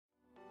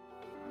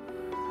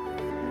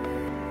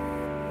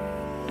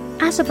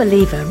As a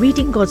believer,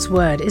 reading God's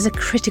Word is a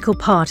critical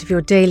part of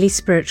your daily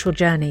spiritual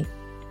journey.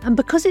 And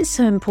because it's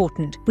so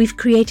important, we've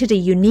created a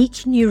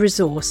unique new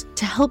resource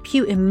to help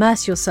you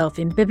immerse yourself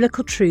in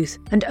biblical truth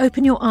and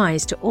open your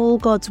eyes to all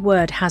God's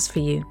Word has for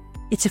you.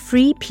 It's a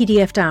free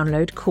PDF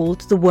download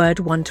called The Word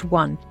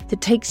 1-to-1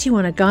 that takes you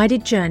on a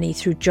guided journey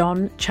through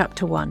John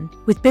chapter 1.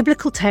 With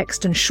biblical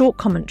text and short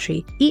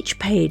commentary, each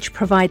page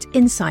provides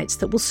insights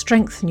that will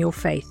strengthen your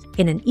faith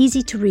in an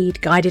easy-to-read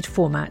guided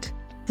format.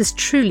 There's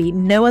truly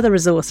no other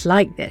resource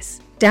like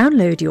this.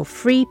 Download your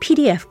free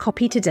PDF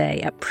copy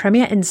today at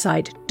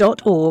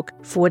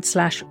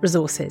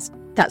premierinsight.org/resources.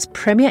 That's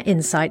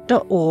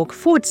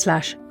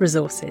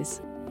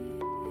premierinsight.org/resources.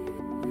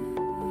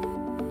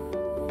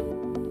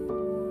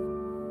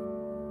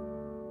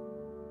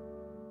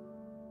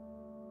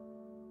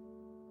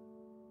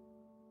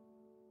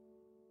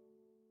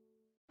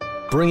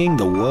 Bringing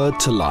the Word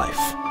to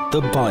life.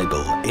 The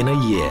Bible in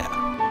a year.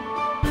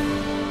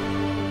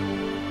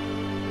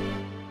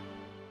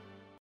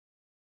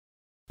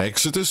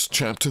 Exodus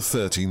chapter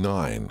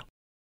 39.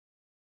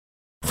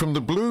 From the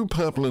blue,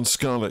 purple and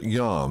scarlet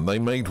yarn they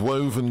made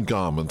woven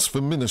garments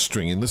for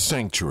ministering in the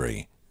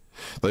sanctuary.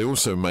 They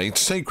also made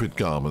sacred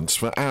garments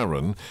for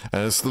Aaron,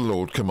 as the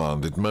Lord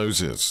commanded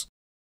Moses.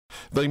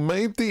 They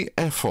made the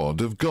ephod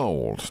of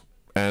gold,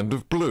 and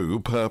of blue,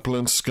 purple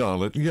and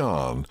scarlet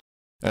yarn,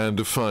 and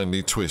of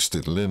finely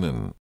twisted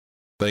linen.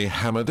 They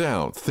hammered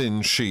out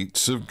thin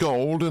sheets of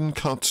gold and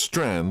cut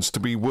strands to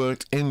be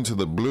worked into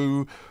the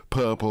blue,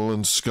 purple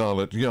and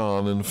scarlet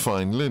yarn and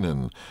fine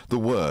linen, the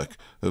work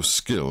of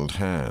skilled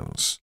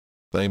hands.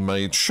 They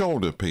made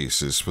shoulder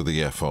pieces for the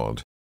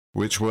ephod,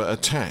 which were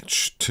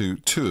attached to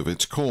two of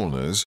its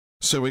corners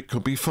so it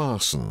could be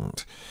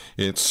fastened.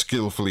 Its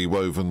skillfully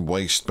woven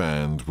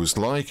waistband was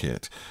like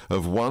it,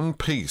 of one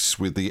piece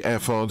with the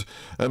ephod,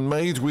 and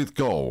made with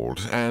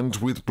gold, and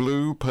with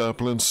blue,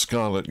 purple and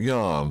scarlet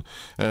yarn,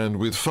 and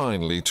with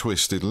finely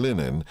twisted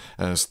linen,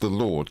 as the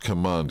Lord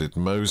commanded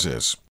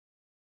Moses.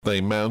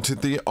 They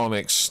mounted the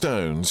onyx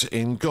stones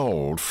in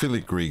gold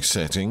filigree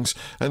settings,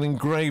 and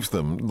engraved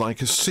them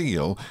like a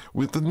seal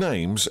with the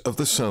names of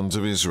the sons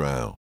of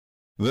Israel.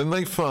 Then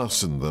they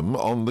fastened them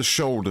on the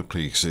shoulder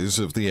pieces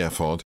of the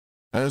ephod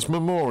as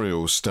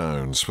memorial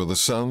stones for the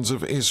sons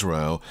of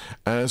Israel,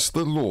 as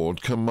the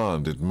Lord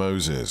commanded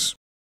Moses.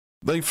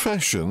 They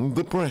fashioned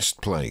the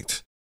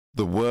breastplate,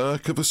 the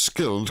work of a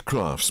skilled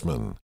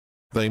craftsman.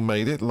 They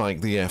made it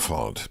like the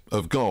ephod,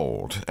 of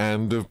gold,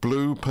 and of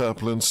blue,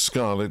 purple and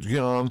scarlet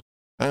yarn,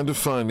 and of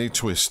finely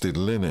twisted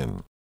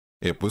linen.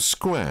 It was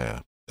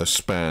square, a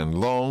span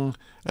long,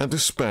 and a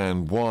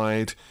span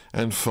wide,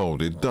 and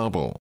folded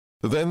double.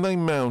 Then they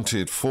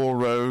mounted 4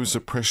 rows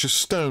of precious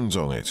stones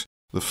on it.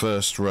 The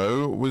first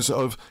row was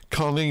of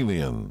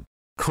carnelian,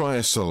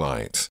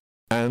 chrysolite,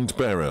 and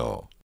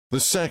beryl.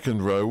 The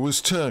second row was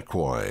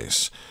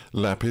turquoise,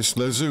 lapis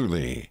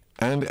lazuli,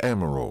 and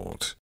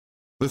emerald.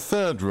 The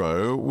third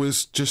row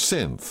was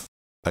jacinth,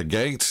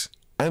 agate,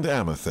 and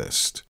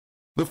amethyst.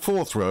 The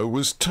fourth row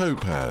was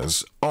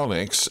topaz,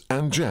 onyx,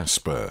 and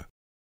jasper.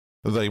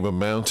 They were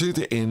mounted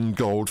in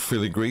gold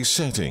filigree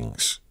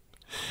settings.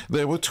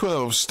 There were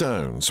 12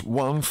 stones,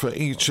 one for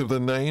each of the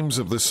names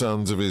of the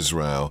sons of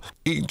Israel,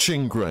 each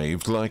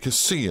engraved like a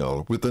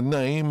seal with the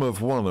name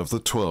of one of the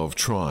 12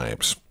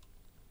 tribes.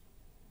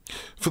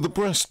 For the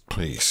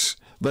breastpiece,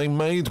 they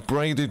made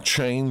braided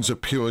chains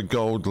of pure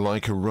gold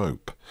like a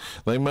rope.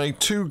 They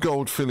made 2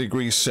 gold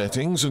filigree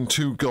settings and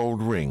 2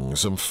 gold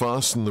rings, and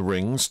fastened the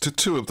rings to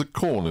 2 of the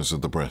corners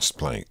of the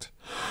breastplate.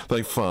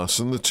 They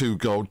fastened the 2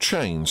 gold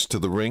chains to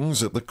the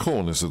rings at the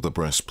corners of the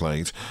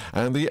breastplate,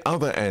 and the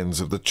other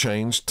ends of the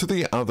chains to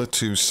the other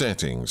 2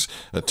 settings,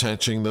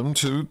 attaching them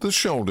to the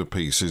shoulder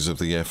pieces of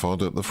the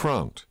ephod at the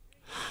front.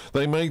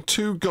 They made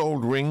 2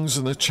 gold rings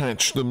and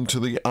attached them to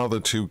the other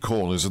 2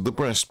 corners of the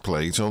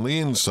breastplate on the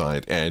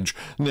inside edge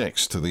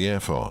next to the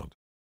ephod.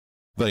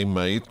 They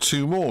made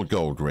 2 more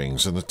gold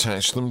rings and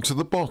attached them to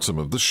the bottom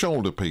of the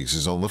shoulder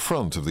pieces on the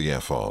front of the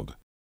ephod,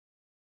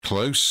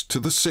 close to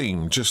the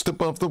seam just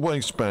above the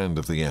waistband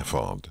of the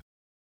ephod.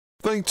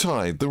 They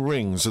tied the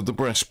rings of the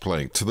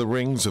breastplate to the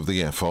rings of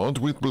the ephod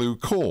with blue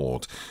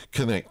cord,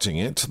 connecting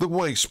it to the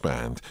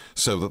waistband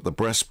so that the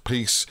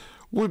breastpiece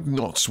would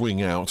not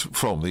swing out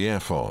from the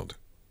ephod,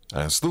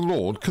 as the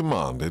Lord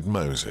commanded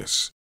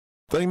Moses.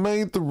 They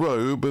made the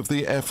robe of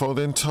the ephod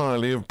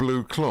entirely of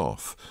blue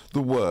cloth,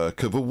 the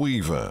work of a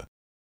weaver,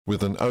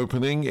 with an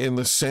opening in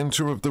the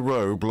center of the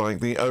robe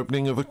like the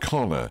opening of a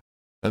collar,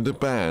 and a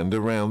band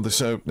around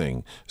this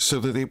opening, so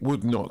that it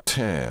would not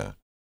tear.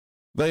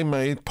 They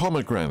made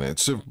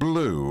pomegranates of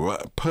blue,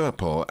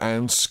 purple,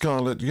 and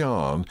scarlet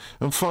yarn,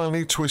 and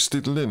finely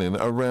twisted linen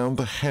around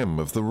the hem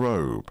of the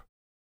robe.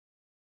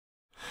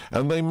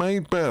 And they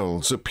made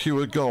bells of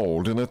pure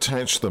gold, and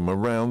attached them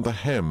around the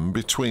hem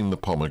between the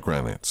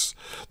pomegranates.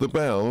 The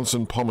bells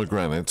and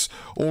pomegranates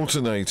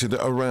alternated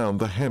around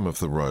the hem of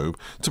the robe,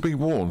 to be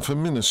worn for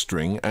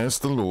ministering, as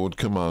the Lord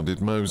commanded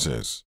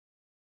Moses.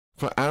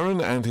 For Aaron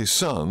and his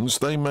sons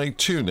they made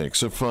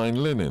tunics of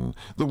fine linen,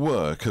 the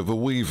work of a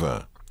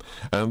weaver.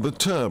 and the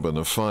turban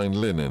of fine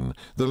linen,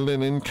 the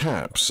linen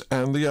caps,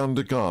 and the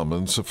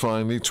undergarments of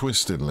finely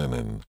twisted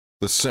linen.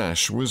 The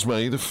sash was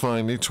made of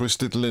finely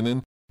twisted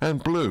linen,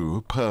 and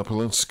blue,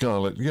 purple, and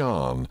scarlet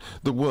yarn,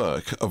 the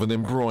work of an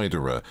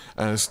embroiderer,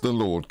 as the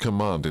Lord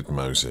commanded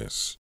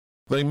Moses.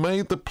 They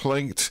made the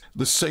plate,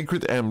 the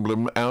sacred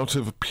emblem, out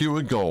of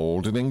pure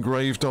gold, and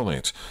engraved on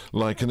it,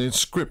 like an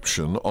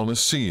inscription on a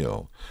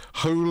seal,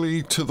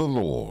 "Holy to the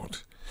Lord."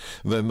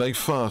 Then they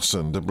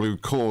fastened a blue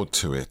cord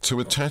to it to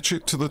attach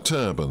it to the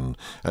turban,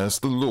 as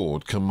the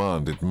Lord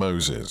commanded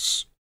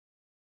Moses.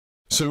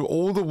 So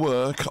all the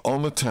work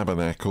on the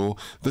tabernacle,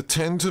 the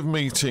tent of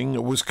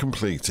meeting, was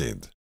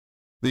completed.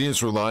 The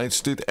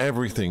Israelites did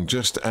everything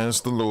just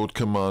as the Lord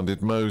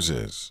commanded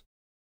Moses.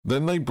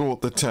 Then they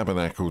brought the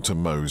tabernacle to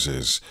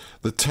Moses,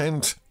 the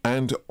tent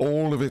and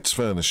all of its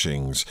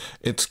furnishings,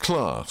 its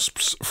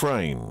clasps,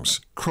 frames,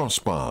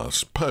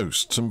 crossbars,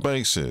 posts, and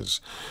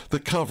bases, the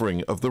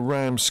covering of the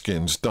ram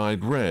skins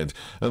dyed red,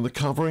 and the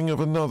covering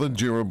of another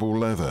durable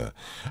leather,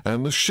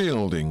 and the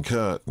shielding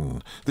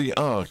curtain, the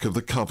ark of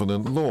the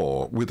covenant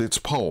law with its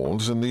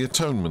poles and the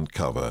atonement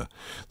cover,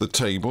 the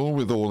table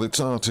with all its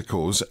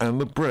articles,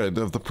 and the bread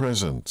of the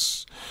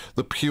presence,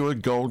 the pure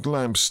gold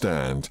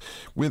lampstand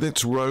with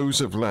its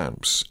rows of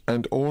lamps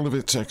and all of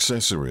its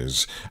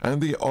accessories,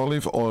 and the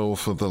olive oil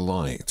for the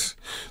light,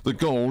 the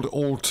gold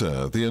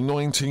altar, the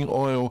anointing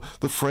oil,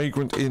 the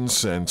fragrant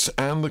incense,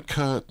 and the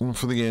curtain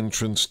for the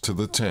entrance to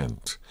the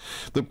tent,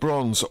 the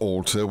bronze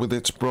altar with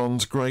its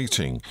bronze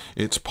grating,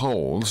 its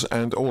poles,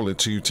 and all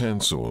its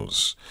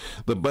utensils,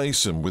 the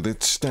basin with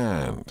its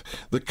stand,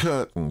 the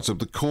curtains of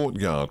the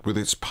courtyard with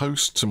its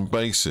posts and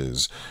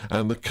bases,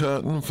 and the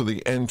curtain for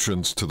the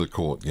entrance to the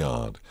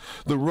courtyard,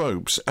 the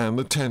ropes and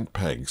the tent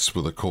pegs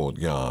for the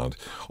courtyard,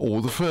 all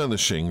the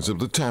furnishings of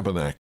the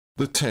tabernacle,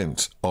 the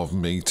tent of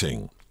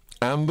meeting,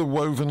 and the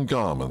woven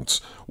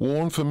garments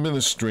worn for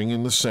ministering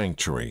in the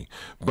sanctuary,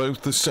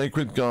 both the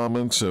sacred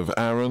garments of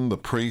Aaron the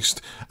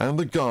priest and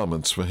the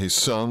garments for his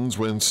sons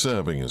when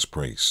serving as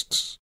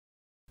priests.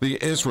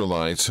 The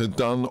Israelites had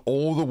done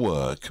all the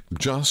work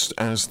just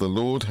as the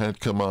Lord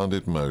had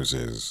commanded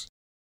Moses.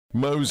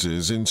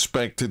 Moses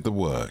inspected the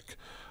work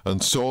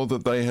and saw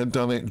that they had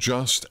done it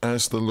just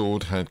as the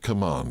Lord had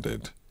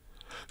commanded.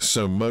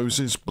 So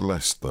Moses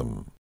blessed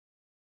them.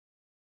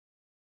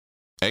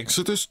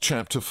 Exodus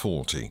chapter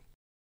 40.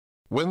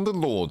 When the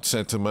Lord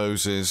said to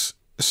Moses,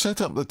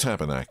 "Set up the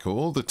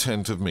tabernacle, the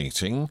tent of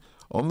meeting,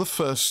 on the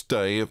first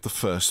day of the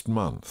first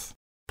month.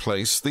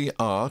 Place the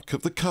ark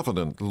of the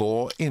covenant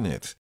law in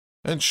it,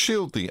 and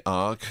shield the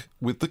ark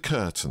with the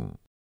curtain.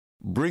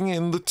 Bring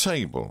in the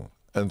table,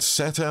 and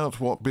set out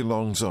what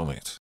belongs on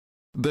it.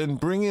 Then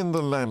bring in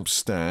the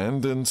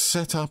lampstand, and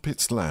set up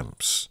its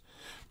lamps.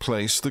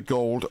 Place the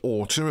gold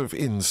altar of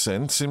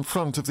incense in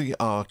front of the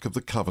ark of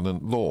the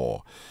covenant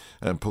law,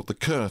 and put the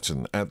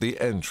curtain at the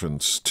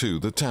entrance to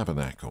the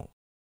tabernacle.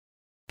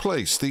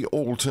 Place the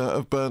altar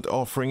of burnt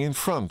offering in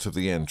front of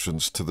the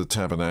entrance to the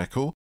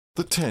tabernacle,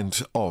 the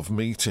tent of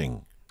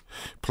meeting.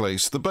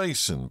 Place the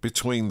basin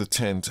between the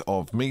tent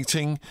of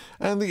meeting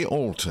and the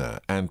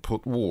altar, and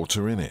put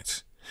water in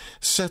it.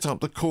 Set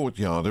up the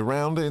courtyard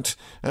around it,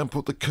 and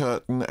put the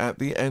curtain at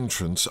the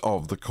entrance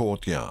of the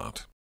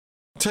courtyard.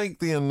 Take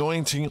the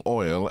anointing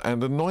oil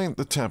and anoint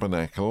the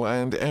tabernacle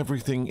and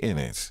everything in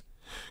it.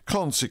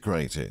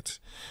 Consecrate it,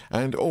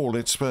 and all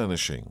its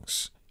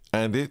furnishings,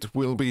 and it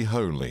will be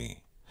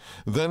holy.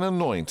 Then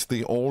anoint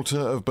the altar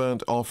of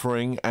burnt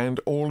offering and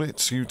all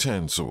its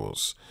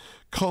utensils.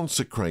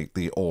 Consecrate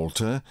the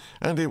altar,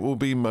 and it will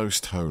be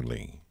most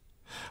holy.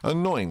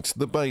 Anoint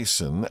the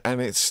basin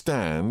and its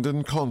stand,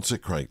 and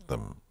consecrate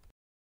them.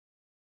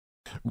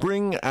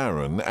 Bring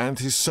Aaron and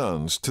his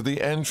sons to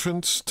the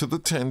entrance to the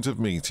tent of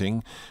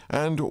meeting,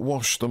 and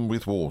wash them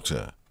with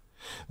water.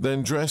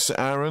 Then dress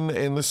Aaron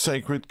in the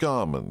sacred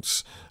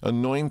garments,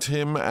 anoint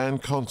him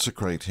and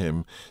consecrate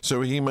him,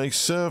 so he may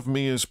serve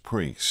me as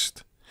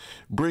priest.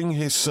 Bring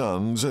his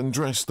sons and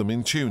dress them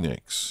in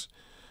tunics.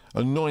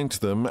 Anoint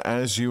them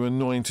as you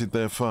anointed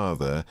their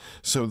father,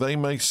 so they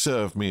may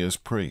serve me as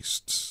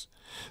priests.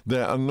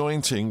 Their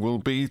anointing will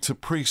be to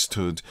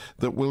priesthood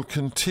that will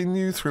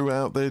continue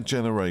throughout their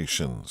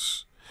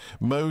generations.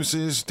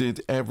 Moses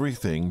did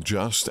everything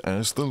just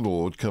as the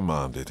Lord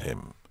commanded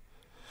him.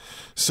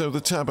 So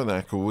the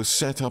tabernacle was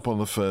set up on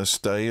the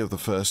first day of the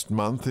first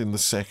month in the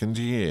second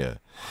year.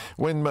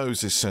 When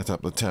Moses set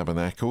up the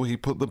tabernacle, he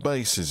put the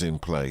bases in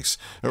place,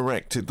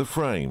 erected the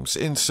frames,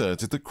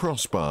 inserted the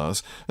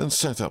crossbars, and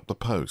set up the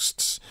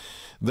posts.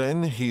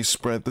 Then he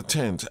spread the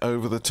tent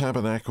over the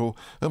tabernacle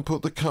and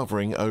put the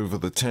covering over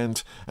the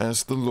tent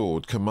as the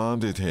Lord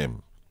commanded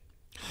him.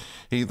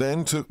 He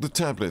then took the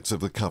tablets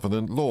of the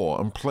covenant law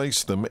and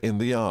placed them in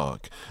the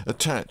ark,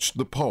 attached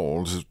the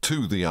poles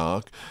to the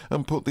ark,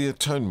 and put the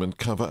atonement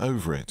cover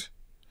over it.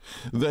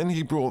 Then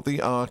he brought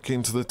the ark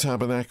into the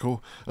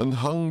tabernacle and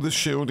hung the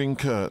shielding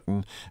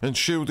curtain and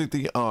shielded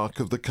the ark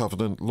of the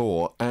covenant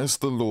law as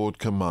the Lord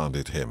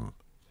commanded him.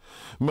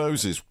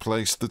 Moses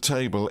placed the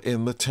table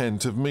in the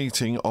tent of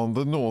meeting on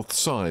the north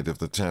side of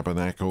the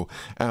tabernacle,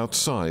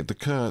 outside the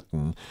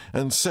curtain,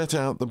 and set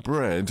out the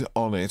bread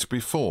on it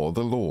before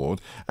the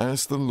Lord,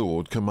 as the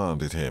Lord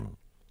commanded him.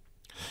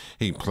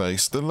 He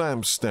placed the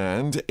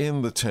lampstand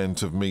in the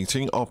tent of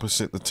meeting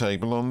opposite the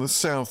table on the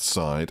south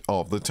side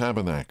of the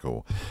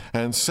tabernacle,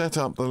 and set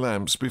up the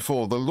lamps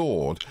before the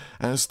Lord,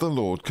 as the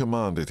Lord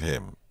commanded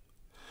him.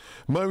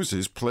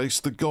 Moses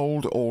placed the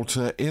gold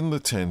altar in the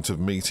tent of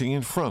meeting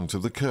in front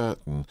of the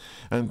curtain,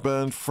 and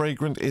burned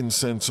fragrant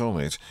incense on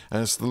it,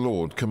 as the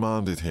Lord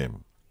commanded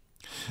him.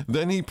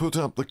 Then he put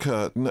up the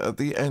curtain at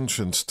the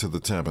entrance to the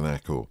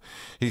tabernacle.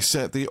 He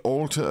set the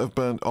altar of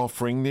burnt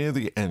offering near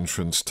the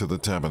entrance to the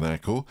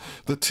tabernacle,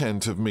 the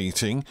tent of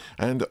meeting,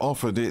 and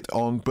offered it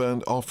on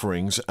burnt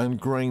offerings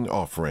and grain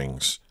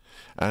offerings,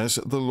 as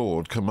the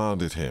Lord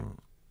commanded him.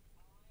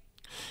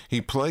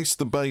 He placed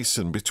the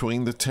basin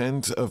between the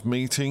tent of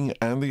meeting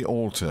and the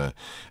altar,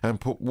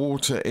 and put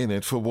water in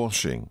it for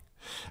washing.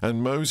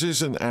 And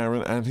Moses and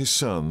Aaron and his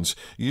sons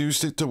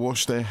used it to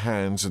wash their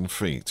hands and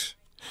feet.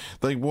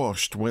 They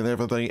washed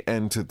whenever they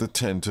entered the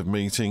tent of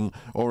meeting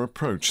or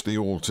approached the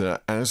altar,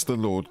 as the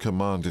Lord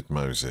commanded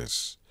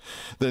Moses.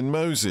 Then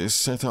Moses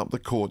set up the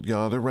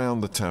courtyard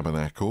around the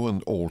tabernacle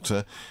and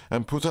altar,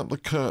 and put up the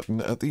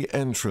curtain at the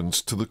entrance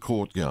to the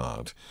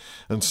courtyard.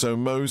 And so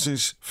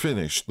Moses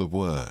finished the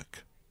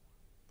work.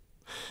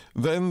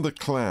 Then the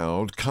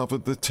cloud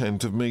covered the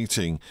tent of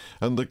meeting,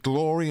 and the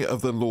glory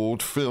of the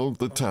Lord filled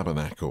the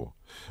tabernacle.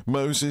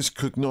 Moses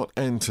could not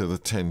enter the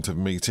tent of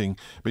meeting,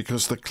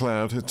 because the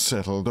cloud had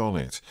settled on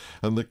it,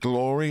 and the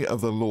glory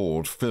of the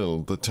Lord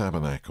filled the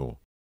tabernacle.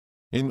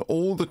 In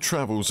all the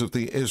travels of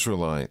the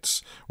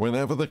Israelites,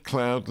 whenever the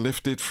cloud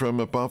lifted from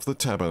above the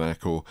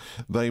tabernacle,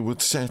 they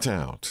would set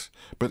out.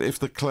 But if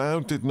the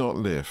cloud did not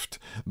lift,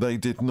 they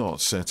did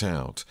not set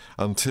out,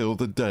 until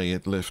the day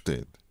it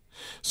lifted.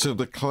 So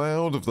the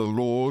cloud of the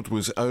Lord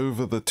was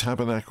over the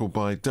tabernacle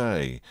by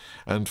day,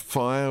 and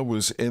fire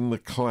was in the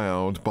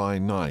cloud by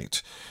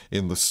night,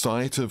 in the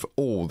sight of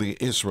all the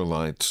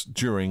Israelites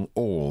during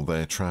all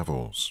their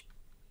travels.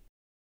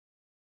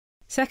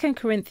 2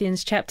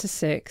 Corinthians chapter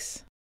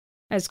 6.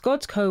 As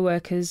God's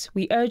co-workers,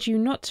 we urge you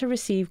not to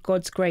receive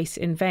God's grace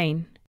in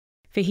vain.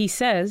 For he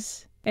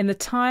says, "In the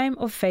time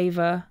of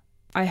favour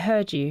I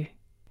heard you,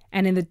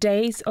 and in the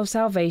days of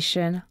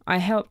salvation I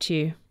helped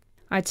you."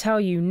 I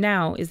tell you,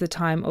 now is the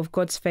time of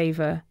God's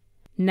favour.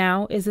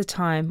 Now is the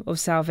time of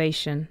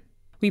salvation.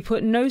 We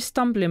put no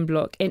stumbling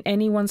block in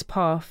anyone's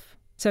path,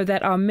 so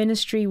that our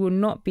ministry will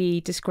not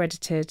be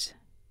discredited.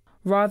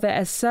 Rather,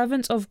 as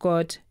servants of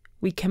God,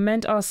 we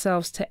commend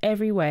ourselves to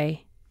every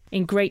way,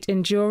 in great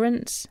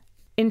endurance,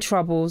 in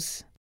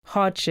troubles,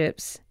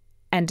 hardships,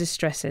 and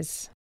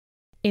distresses,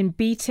 in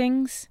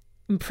beatings,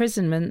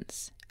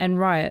 imprisonments, and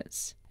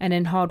riots, and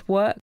in hard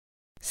work,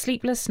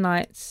 sleepless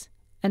nights,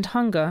 and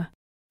hunger,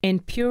 in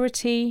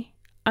purity,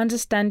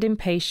 understanding,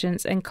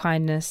 patience, and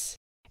kindness,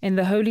 in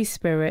the Holy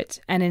Spirit,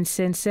 and in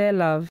sincere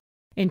love,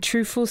 in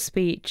truthful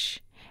speech,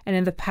 and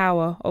in the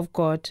power of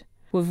God,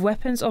 with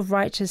weapons of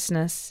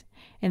righteousness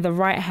in the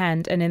right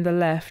hand and in the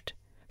left,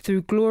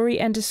 through glory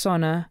and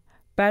dishonour,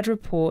 bad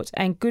report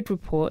and good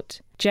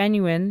report,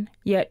 genuine,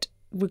 yet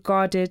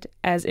regarded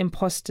as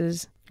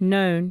impostors,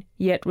 known,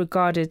 yet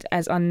regarded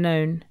as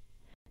unknown,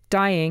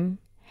 dying,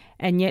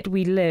 and yet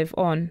we live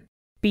on,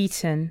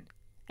 beaten,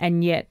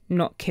 and yet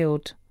not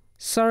killed,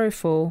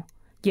 sorrowful,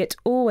 yet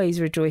always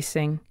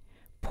rejoicing,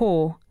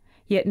 poor,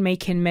 yet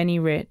making many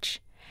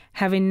rich,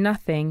 having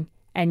nothing,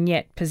 and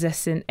yet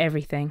possessing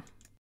everything.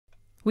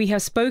 We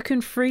have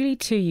spoken freely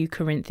to you,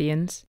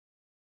 Corinthians,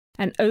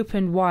 and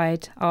opened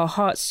wide our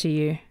hearts to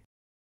you.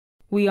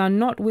 We are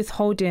not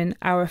withholding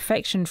our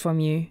affection from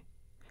you,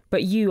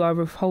 but you are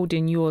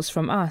withholding yours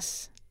from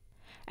us.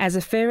 As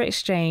a fair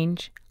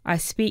exchange, I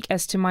speak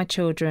as to my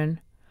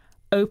children,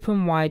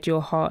 open wide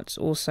your hearts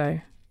also.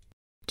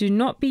 Do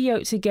not be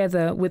yoked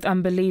together with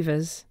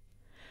unbelievers.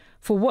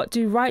 For what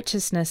do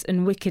righteousness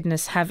and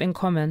wickedness have in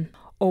common?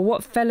 Or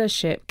what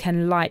fellowship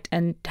can light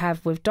and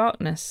have with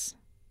darkness?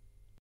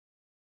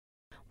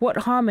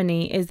 What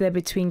harmony is there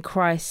between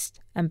Christ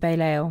and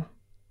Belial?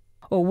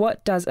 Or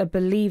what does a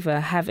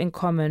believer have in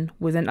common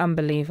with an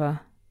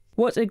unbeliever?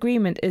 What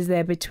agreement is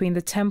there between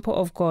the temple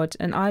of God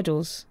and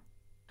idols?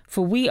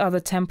 For we are the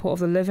temple of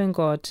the living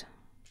God.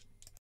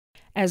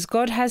 As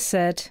God has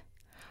said,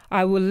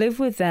 I will live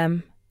with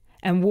them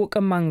and walk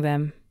among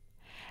them,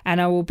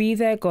 and I will be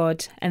their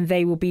God, and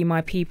they will be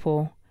my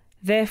people.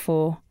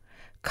 Therefore,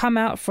 come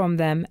out from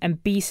them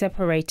and be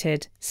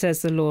separated,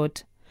 says the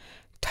Lord.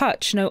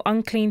 Touch no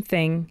unclean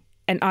thing,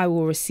 and I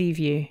will receive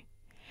you.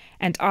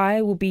 And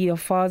I will be your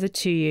father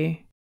to you,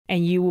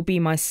 and you will be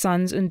my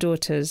sons and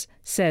daughters,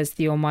 says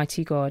the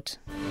Almighty God.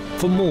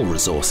 For more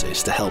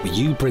resources to help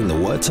you bring the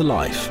word to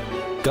life,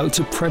 go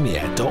to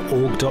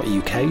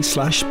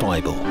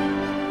premier.org.uk/Bible.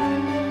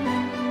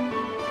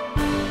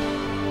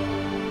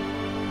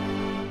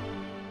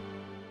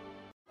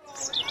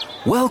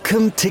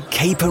 Welcome to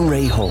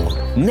Capernwray Hall,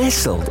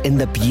 nestled in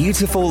the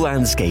beautiful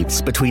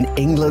landscapes between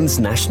England's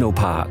national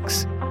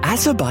parks.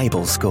 As a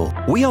Bible school,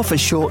 we offer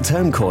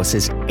short-term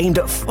courses aimed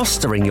at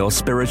fostering your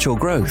spiritual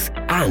growth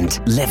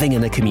and living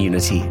in a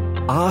community.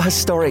 Our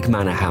historic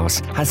manor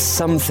house has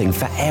something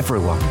for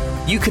everyone.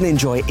 You can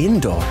enjoy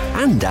indoor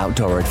and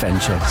outdoor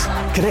adventures,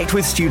 connect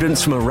with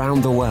students from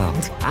around the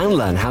world, and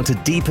learn how to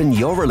deepen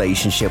your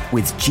relationship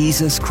with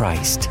Jesus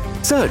Christ.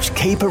 Search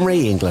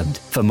Capernwray England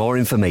for more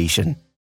information.